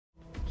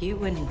You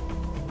and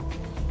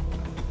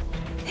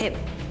him.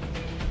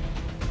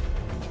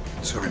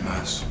 Sorry,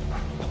 Maz.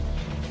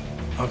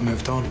 I've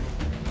moved on.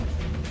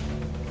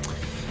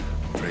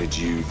 Afraid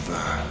you've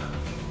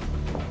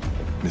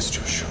missed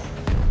your shot.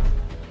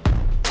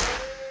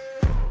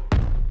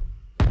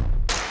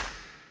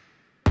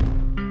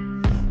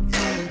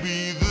 You'll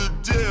be the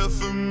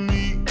death of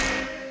me.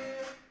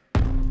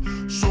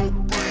 So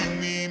bring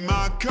me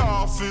my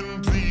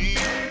coffin,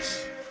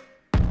 please.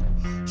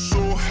 So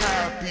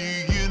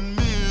happy in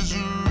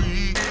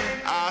misery,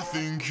 I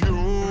think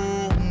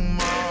you're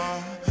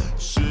my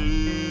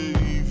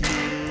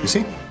savior. You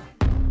see?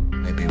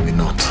 Maybe we're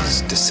not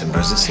as dissimilar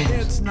as it seems.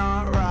 It's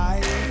not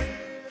right.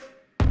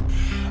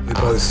 We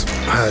both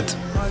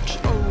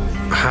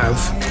have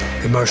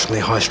emotionally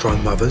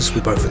high-strung mothers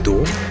we both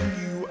adore.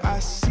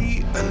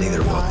 And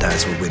neither of our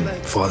dads will win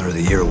Father of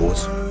the Year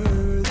awards.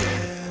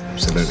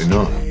 Absolutely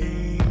not.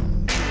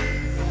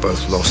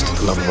 Both lost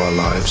the love of our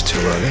lives too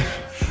early.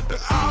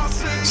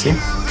 See?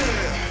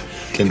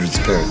 Kindred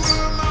spirits.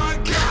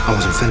 I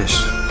wasn't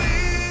finished.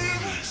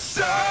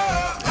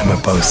 And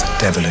we're both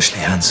devilishly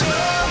handsome.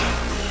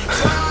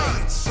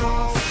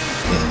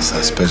 Yes,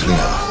 I suppose we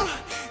are.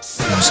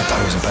 No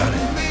suppose about it.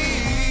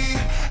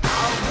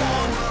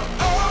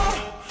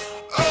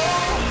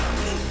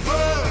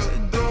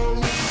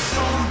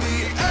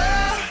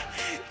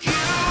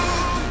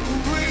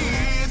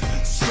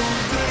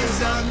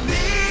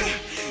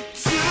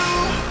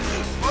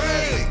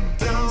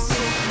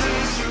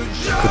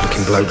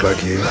 Good-looking bloke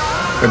like you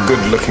A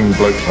good-looking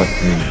bloke like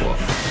me, what?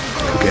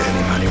 could get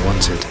any man he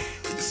wanted.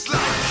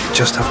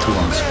 Just have to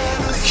ask.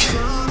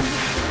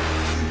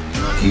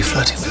 Are you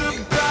flirting with me?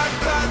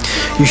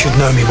 You should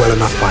know me well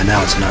enough by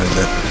now to know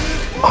that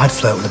I'd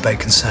flirt with a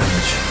bacon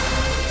sandwich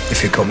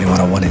if it got me what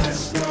I wanted.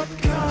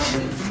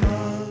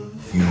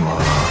 You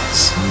are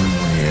so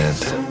weird.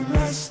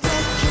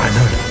 I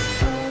know.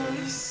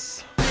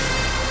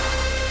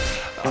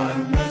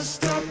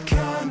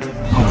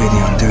 I'll be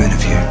the undoing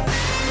of you.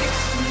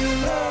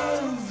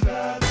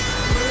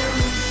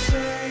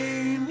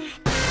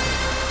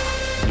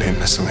 Liam,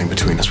 there's something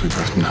between us we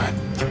both know.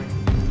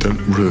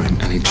 Don't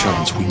ruin any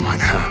chance we might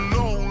have.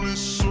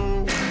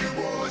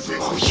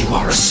 Oh, you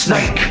are a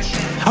snake!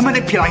 A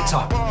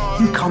manipulator!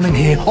 You come in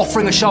here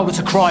offering a shoulder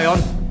to cry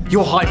on.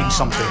 You're hiding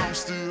something.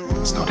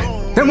 It's not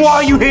it. Then why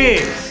are you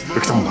here?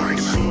 Because I'm worried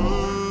about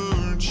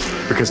you.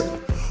 Because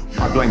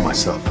I blame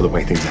myself for the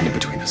way things ended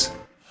between us.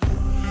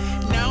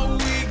 Now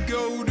we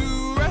go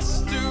to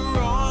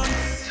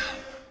restaurants.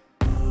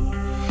 Do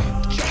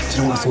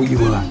you know what I thought you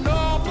were?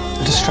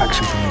 A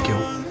distraction from the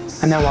guilt.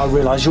 And now I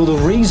realise you're the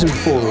reason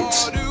for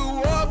it. Do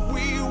what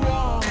we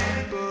want,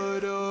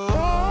 but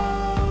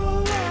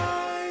all I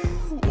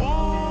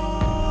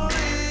want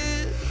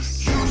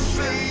is you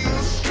say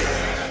you're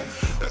scared,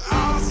 but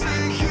I'll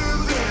take you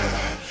there.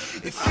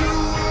 If you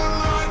were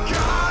my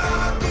God,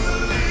 I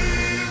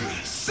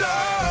believe so.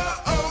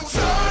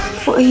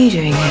 What are you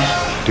doing here?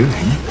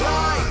 Doing?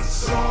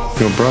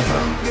 Your brother.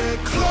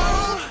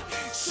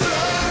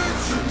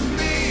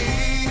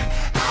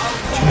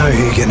 Do you know who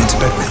you're getting into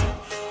bed with?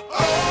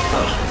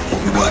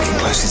 We're working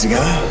closely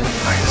together. I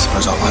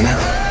suppose I'll find out.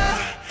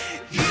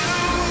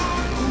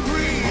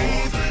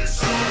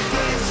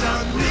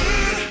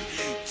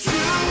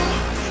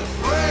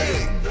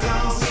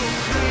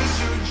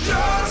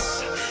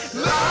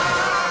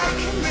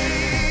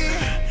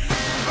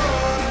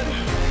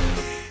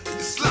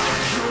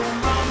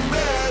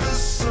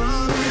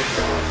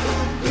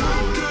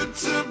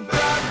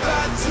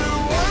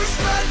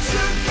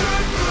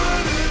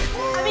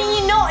 I mean,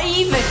 you're not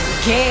even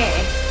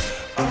gay.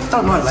 I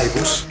don't like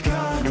labels,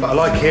 but I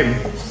like him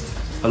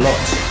a lot.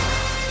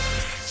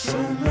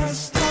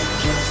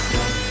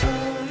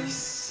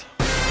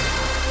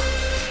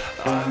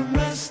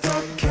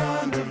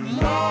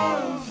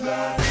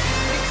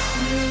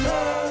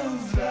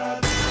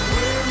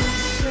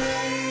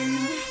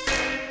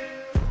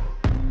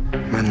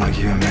 Men like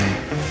you and me,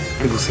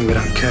 people think we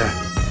don't care.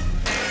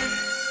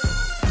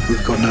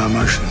 We've got no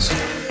emotions.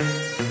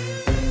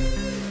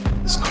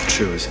 It's not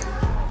true, is it?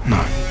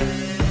 No,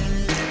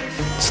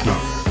 it's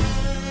not.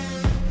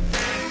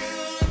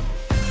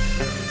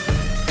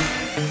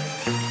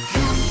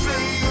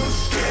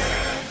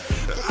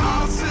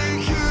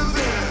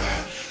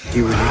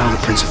 You really are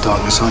the Prince of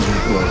Darkness, aren't you?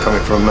 Well,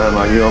 coming from a man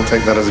like you, I'll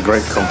take that as a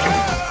great compliment.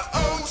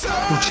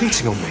 You're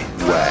cheating on me.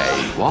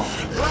 Wait, what?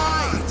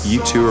 You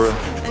two are a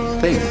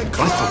thing?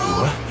 I thought we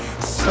were.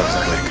 Sounds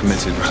like a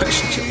committed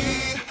relationship.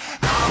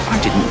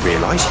 I didn't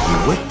realise you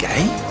were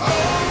gay.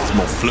 It's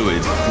more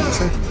fluid,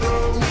 isn't it?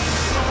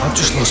 I've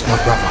just lost my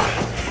brother,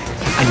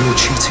 and you're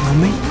cheating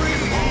on me?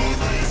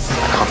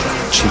 I can't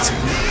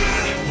cheating.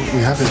 What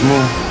we have is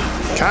more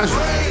casual.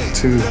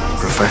 Two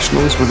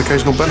professionals with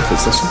occasional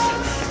benefits, that's all.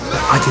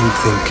 I didn't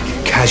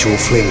think casual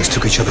flings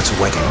took each other to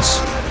weddings.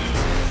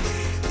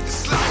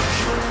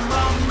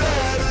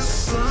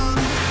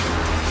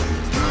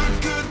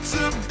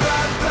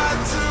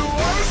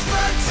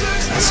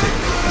 That's it,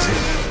 is it?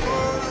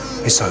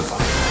 It's over.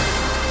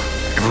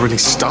 never really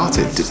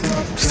started, did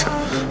it? Just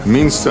a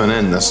means to an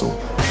end, that's all.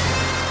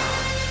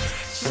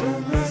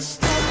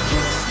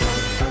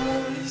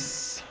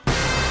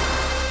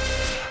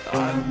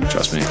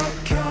 Trust me,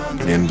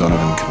 me and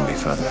Donovan couldn't be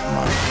further from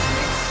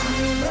mine.